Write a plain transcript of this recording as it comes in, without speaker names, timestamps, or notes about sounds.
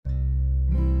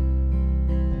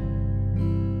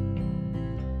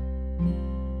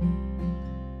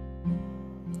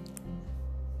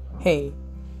Hey,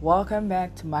 welcome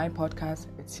back to my podcast.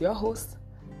 It's your host,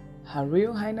 Her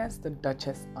Royal Highness the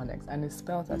Duchess Onyx, and it's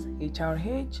spelled as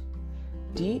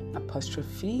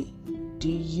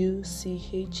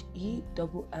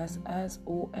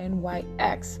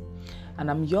HRHD'Duchessonyx,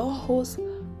 and I'm your host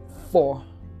for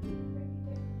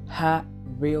Her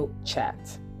Real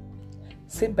Chat.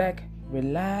 Sit back,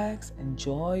 relax,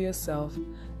 enjoy yourself.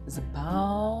 It's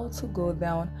about to go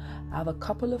down. I have a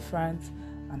couple of friends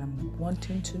and I'm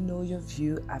wanting to know your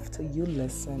view after you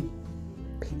listen.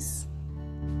 Peace.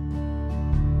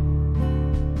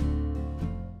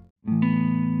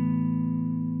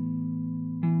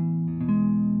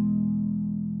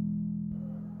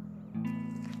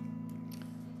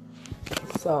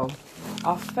 So,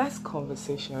 our first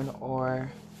conversation or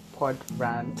pod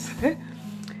rant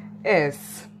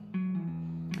is,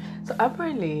 so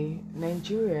apparently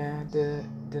Nigeria, the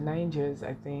Nigers,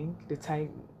 I think, the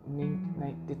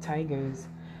Tigers,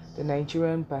 the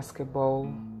Nigerian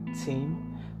basketball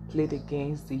team played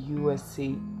against the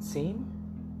USA team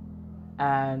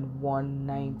and won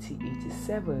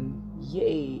 90-87.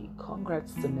 Yay!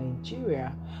 Congrats to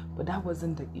Nigeria. But that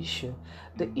wasn't the issue.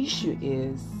 The issue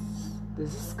is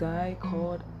there's this guy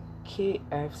called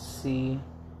KFC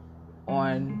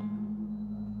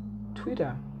on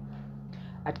Twitter.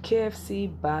 At KFC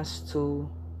Basto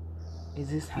is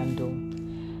his handle.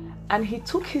 And he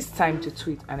took his time to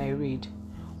tweet, and I read,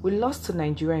 "We lost to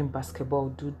Nigeria in basketball.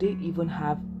 Do they even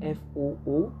have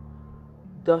FOO? ...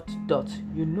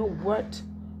 You know what? ...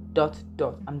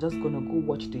 I'm just gonna go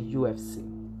watch the UFC."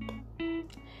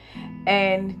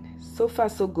 And so far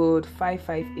so good.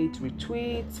 558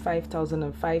 retweets,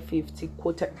 5,550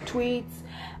 quoted tweets,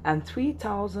 and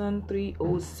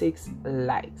 3,306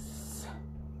 likes.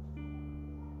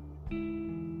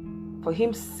 For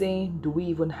him saying, "Do we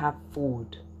even have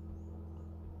food?"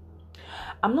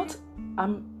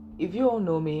 If you all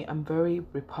know me, I'm very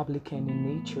Republican in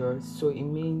nature, so it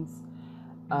means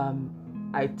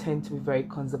I tend to be very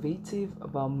conservative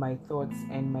about my thoughts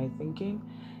and my thinking.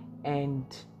 And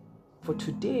for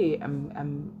today,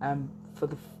 I'm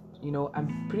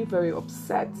pretty very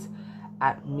upset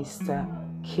at Mr.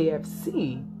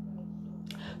 KFC.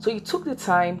 So you took the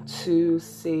time to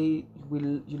say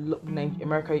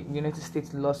United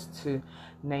States lost to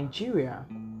Nigeria,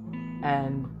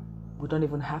 and we don't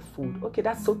even have food. Okay,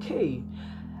 that's okay.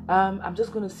 I'm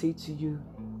just going to say to you,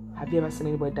 have you ever seen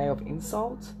anybody die of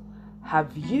insult?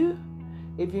 Have you?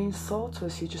 If you insult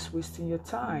us, you're just wasting your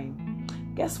time.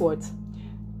 Guess what?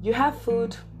 You have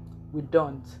food, we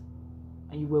don't.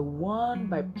 And you were won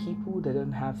by people that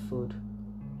don't have food.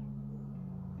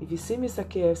 If you see Mr.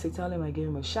 KFC, tell him I gave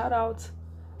him a shout out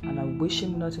and I wish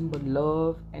him nothing but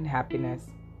love and happiness.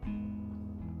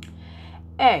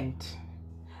 And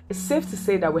it's safe to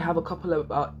say that we have a couple of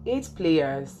about 8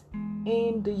 players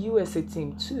in the USA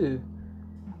team too.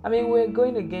 I mean, we're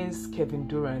going against Kevin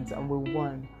Durant and we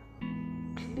won.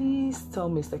 Please tell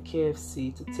Mr.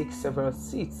 KFC to take several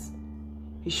seats.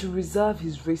 He should reserve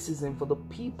his racism for the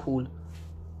people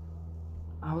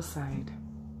outside.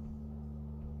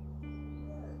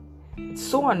 It's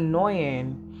so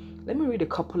annoying. Let me read a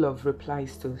couple of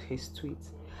replies to his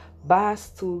tweets.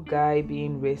 Barstool guy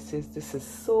being racist. This is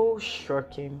so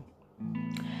shocking.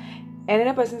 And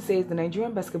another person says the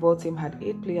Nigerian basketball team had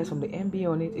 8 players from the NBA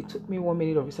on it. It took me 1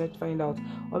 minute of research to find out.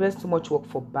 There's too much work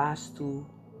for Barstool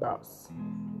Bros.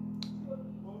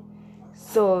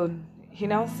 So he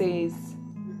now says,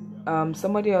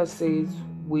 somebody else says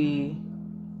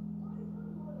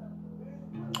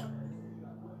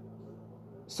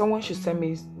someone should send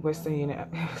me Western Union.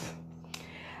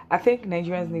 I think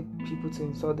Nigerians need people to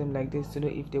insult them like this to know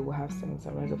if they will have sense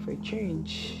and rise up for a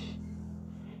change.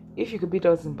 If you could beat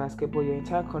us in basketball, your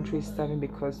entire country is starving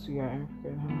because you are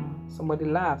African. Somebody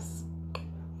laughs.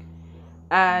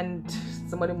 And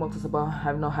somebody mocks us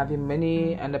about not having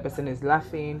money, and the person is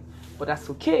laughing. But that's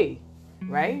okay,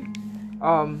 right?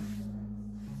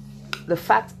 The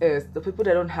fact is, the people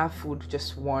that don't have food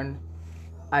just won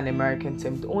an American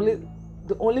team. The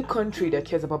only country that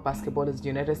cares about basketball is the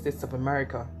United States of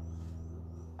America,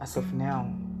 as of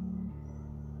now.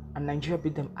 And Nigeria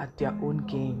beat them at their own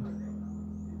game.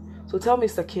 So tell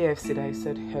Mr. KFC that I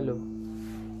said hello.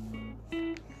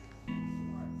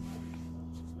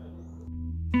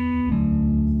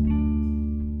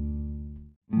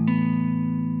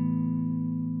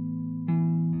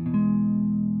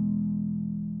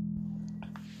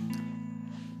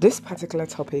 This particular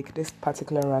topic, this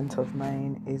particular rant of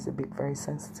mine is a bit very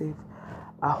sensitive.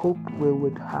 I hope we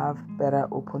would have better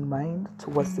open mind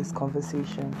towards this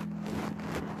conversation.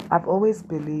 I've always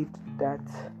believed that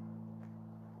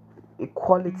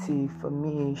equality for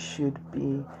me should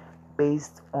be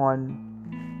based on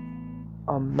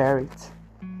merit.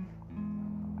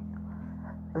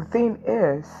 The thing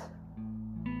is,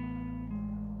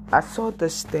 I saw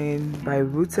this thing by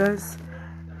Reuters.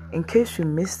 In case you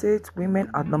missed it, women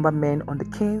outnumber men on the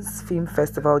Cannes Film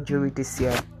Festival jury this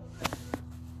year.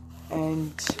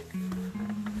 And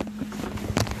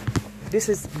this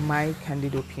is my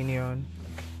candid opinion.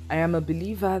 I am a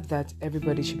believer that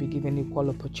everybody should be given equal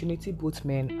opportunity, both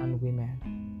men and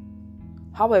women.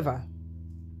 However,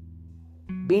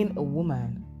 being a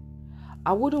woman,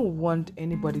 I wouldn't want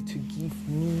anybody to give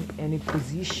me any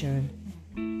position,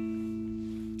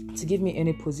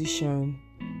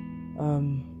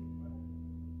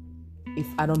 if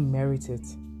I don't merit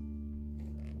it.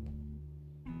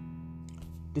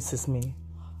 This is me.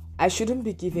 I shouldn't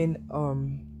be given a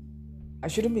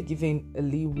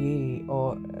leeway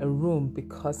or a room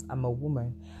because I'm a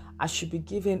woman. I should be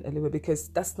given a leeway because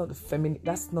that's not the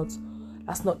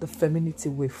femininity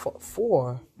way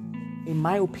for. In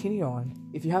my opinion,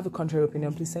 if you have a contrary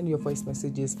opinion, please send your voice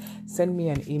messages. Send me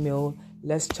an email.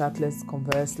 Let's chat. Let's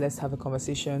converse. Let's have a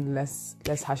conversation. Let's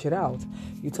hash it out.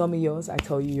 You tell me yours, I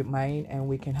tell you mine, and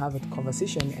we can have a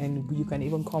conversation. And you can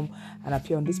even come and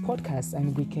appear on this podcast,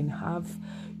 and we can have,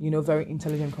 very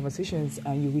intelligent conversations,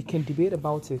 and we can debate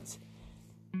about it.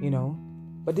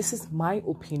 But this is my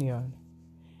opinion.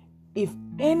 If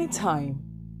anytime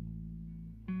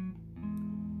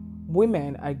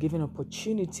women are given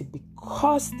opportunity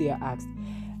because they are asked.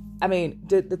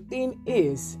 The thing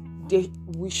is,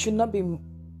 men should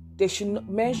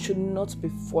not be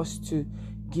forced to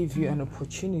give you an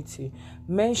opportunity.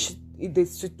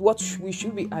 What we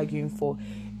should be arguing for,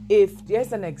 if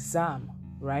there's an exam,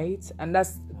 right? And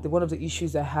that's one of the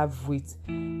issues I have with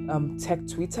tech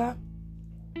Twitter.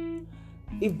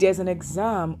 If there's an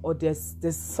exam or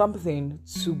there's something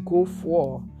to go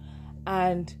for,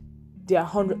 and there are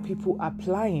 100 people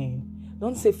applying,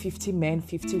 don't say 50 men,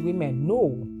 50 women.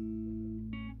 No.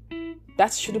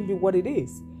 That shouldn't be what it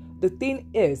is. The thing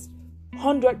is,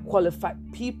 100 qualified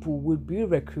people will be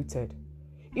recruited,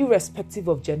 irrespective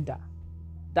of gender.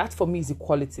 That for me is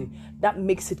equality. That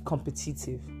makes it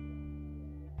competitive.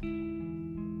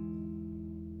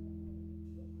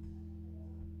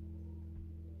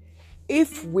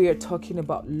 If we're talking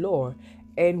about law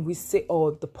and we say,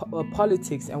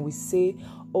 politics, and we say,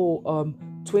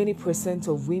 20%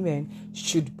 of women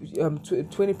should,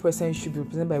 20% should be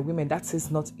represented by women, that is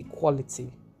not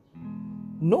equality.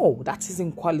 No, that is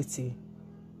inequality.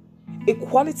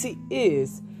 Equality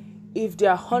is, if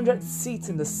there are 100 seats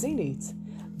in the Senate,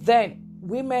 then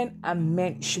women and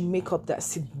men should make up that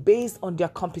seat based on their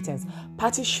competence.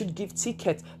 Parties should give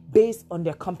tickets based on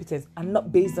their competence and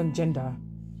not based on gender.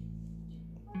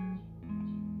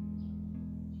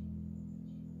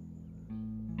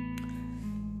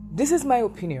 This is my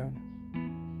opinion.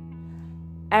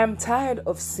 I'm tired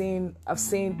of seeing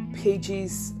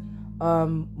pages,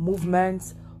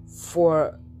 movements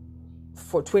for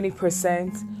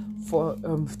 20%, for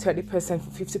 30%, for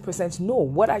 50%. No,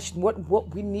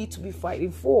 what we need to be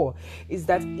fighting for is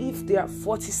that if there are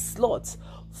 40 slots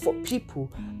for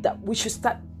people, that we should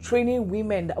start training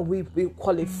women that will be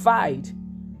qualified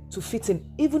to fit in,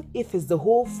 even if it's the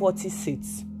whole 40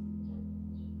 seats.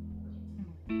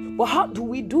 But how do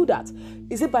we do that?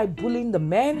 Is it by bullying the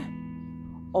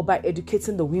men or by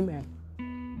educating the women?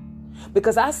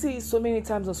 Because I see so many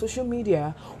times on social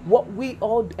media, what we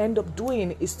all end up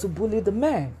doing is to bully the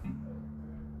men.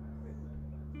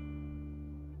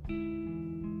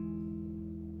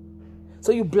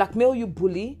 So you blackmail, you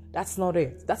bully, that's not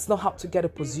it. That's not how to get a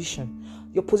position.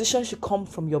 Your position should come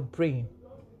from your brain.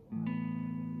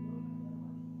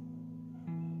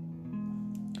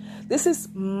 This is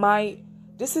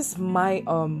my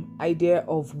idea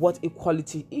of what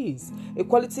equality is.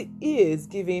 Equality is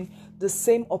giving the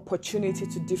same opportunity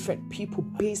to different people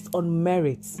based on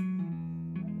merits.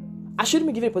 I shouldn't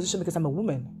be given a position because I'm a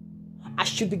woman. I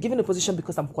should be given a position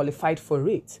because I'm qualified for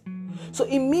it. So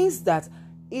it means that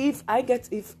if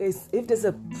there's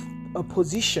a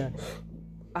position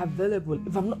available,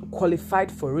 if I'm not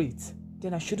qualified for it,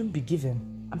 then I shouldn't be given.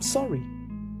 I'm sorry.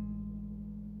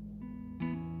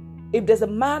 If there's a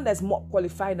man that's more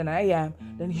qualified than I am,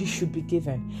 then he should be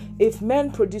given. If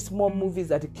men produce more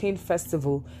movies at the Cannes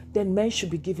Festival, then men should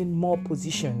be given more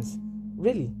positions.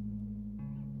 Really.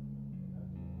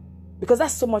 Because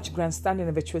that's so much grandstanding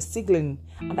and virtuous signaling,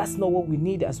 and that's not what we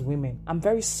need as women. I'm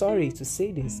very sorry to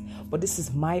say this, but this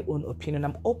is my own opinion.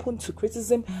 I'm open to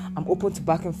criticism. I'm open to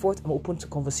back and forth. I'm open to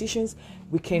conversations.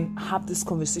 We can have this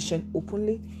conversation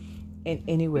openly and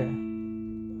anywhere.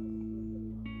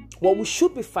 What we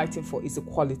should be fighting for is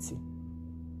equality.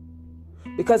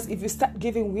 Because if you start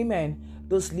giving women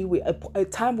those leeway, a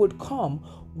time would come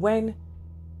when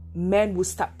men will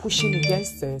start pushing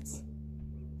against it.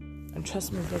 And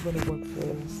trust me, it's not going to work for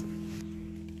us.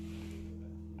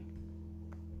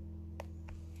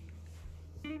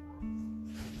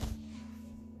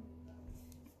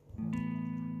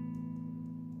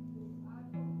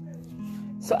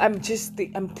 So I'm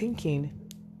thinking,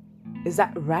 is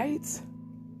that right?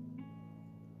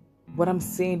 What I'm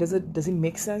saying, does it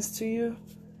make sense to you?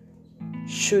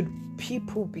 Should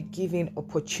people be given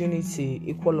opportunity,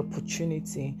 equal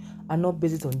opportunity, and not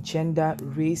based on gender,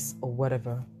 race, or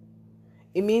whatever?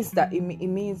 It means that it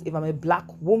means if I'm a black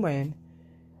woman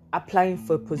applying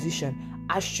for a position,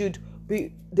 I should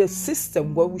be, the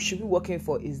system what we should be working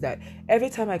for is that every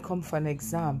time I come for an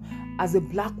exam, as a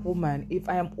black woman, if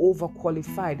I am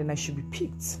overqualified, then I should be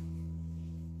picked.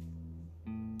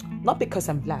 Not because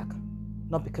I'm black,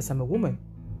 not because I'm a woman.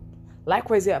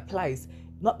 Likewise, it applies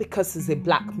not because he's a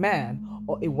black man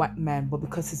or a white man, but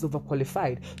because he's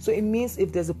overqualified. So it means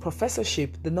if there's a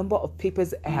professorship, the number of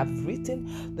papers I have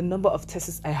written, the number of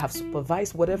tests I have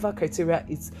supervised, whatever criteria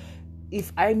it's,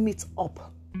 if I meet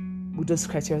up with those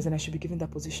criteria, then I should be given that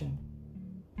position.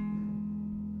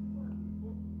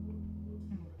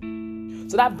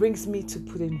 So that brings me to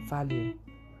put in value.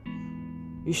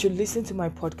 You should listen to my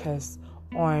podcast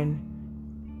on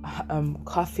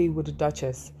Coffee with the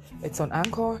Duchess. It's on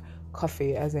Anchor.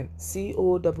 Coffee, as in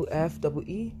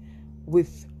COFFE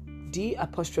with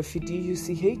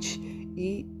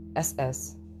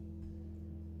D'_DUCHESS.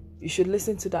 You should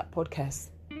listen to that podcast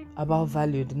about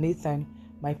value, the Nathan,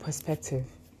 my perspective,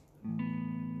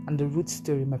 and the root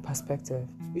story, my perspective.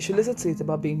 You should listen to it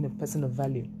about being a person of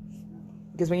value.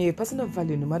 Because when you're a person of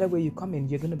value, no matter where you come in,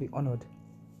 you're going to be honored.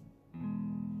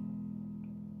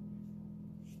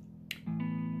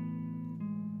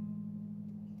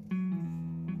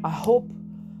 I hope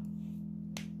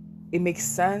it makes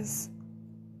sense.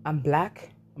 I'm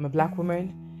black. I'm a black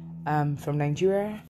woman. I'm from Nigeria.